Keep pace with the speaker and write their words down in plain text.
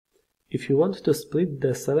If you want to split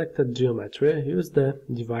the selected geometry, use the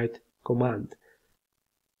divide command.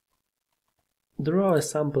 Draw a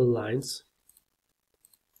sample lines.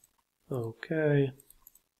 Okay.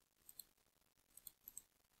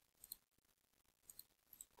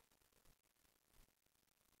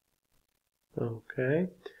 Okay.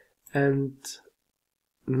 And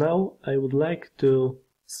now I would like to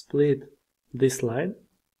split this line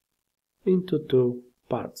into two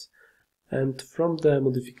parts. And from the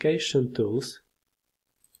modification tools,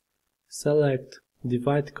 select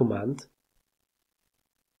divide command,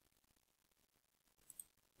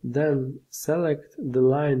 then select the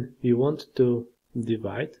line you want to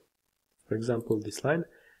divide, for example this line,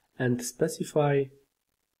 and specify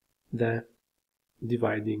the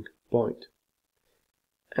dividing point.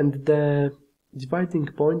 And the dividing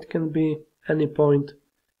point can be any point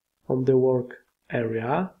on the work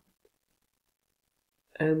area.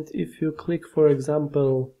 And if you click, for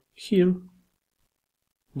example, here,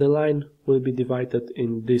 the line will be divided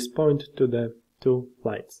in this point to the two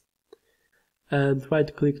lines. And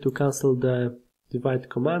right click to cancel the divide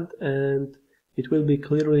command, and it will be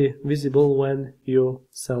clearly visible when you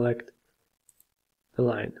select the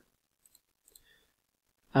line.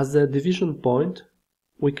 As the division point,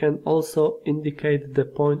 we can also indicate the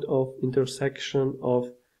point of intersection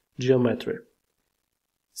of geometry.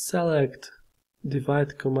 Select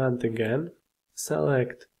divide command again,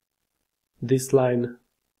 select this line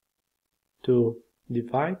to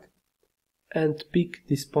divide, and pick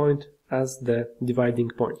this point as the dividing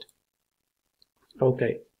point.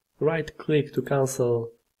 Okay, right click to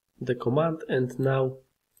cancel the command, and now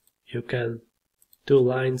you can two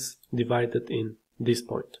lines divided in this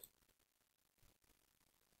point.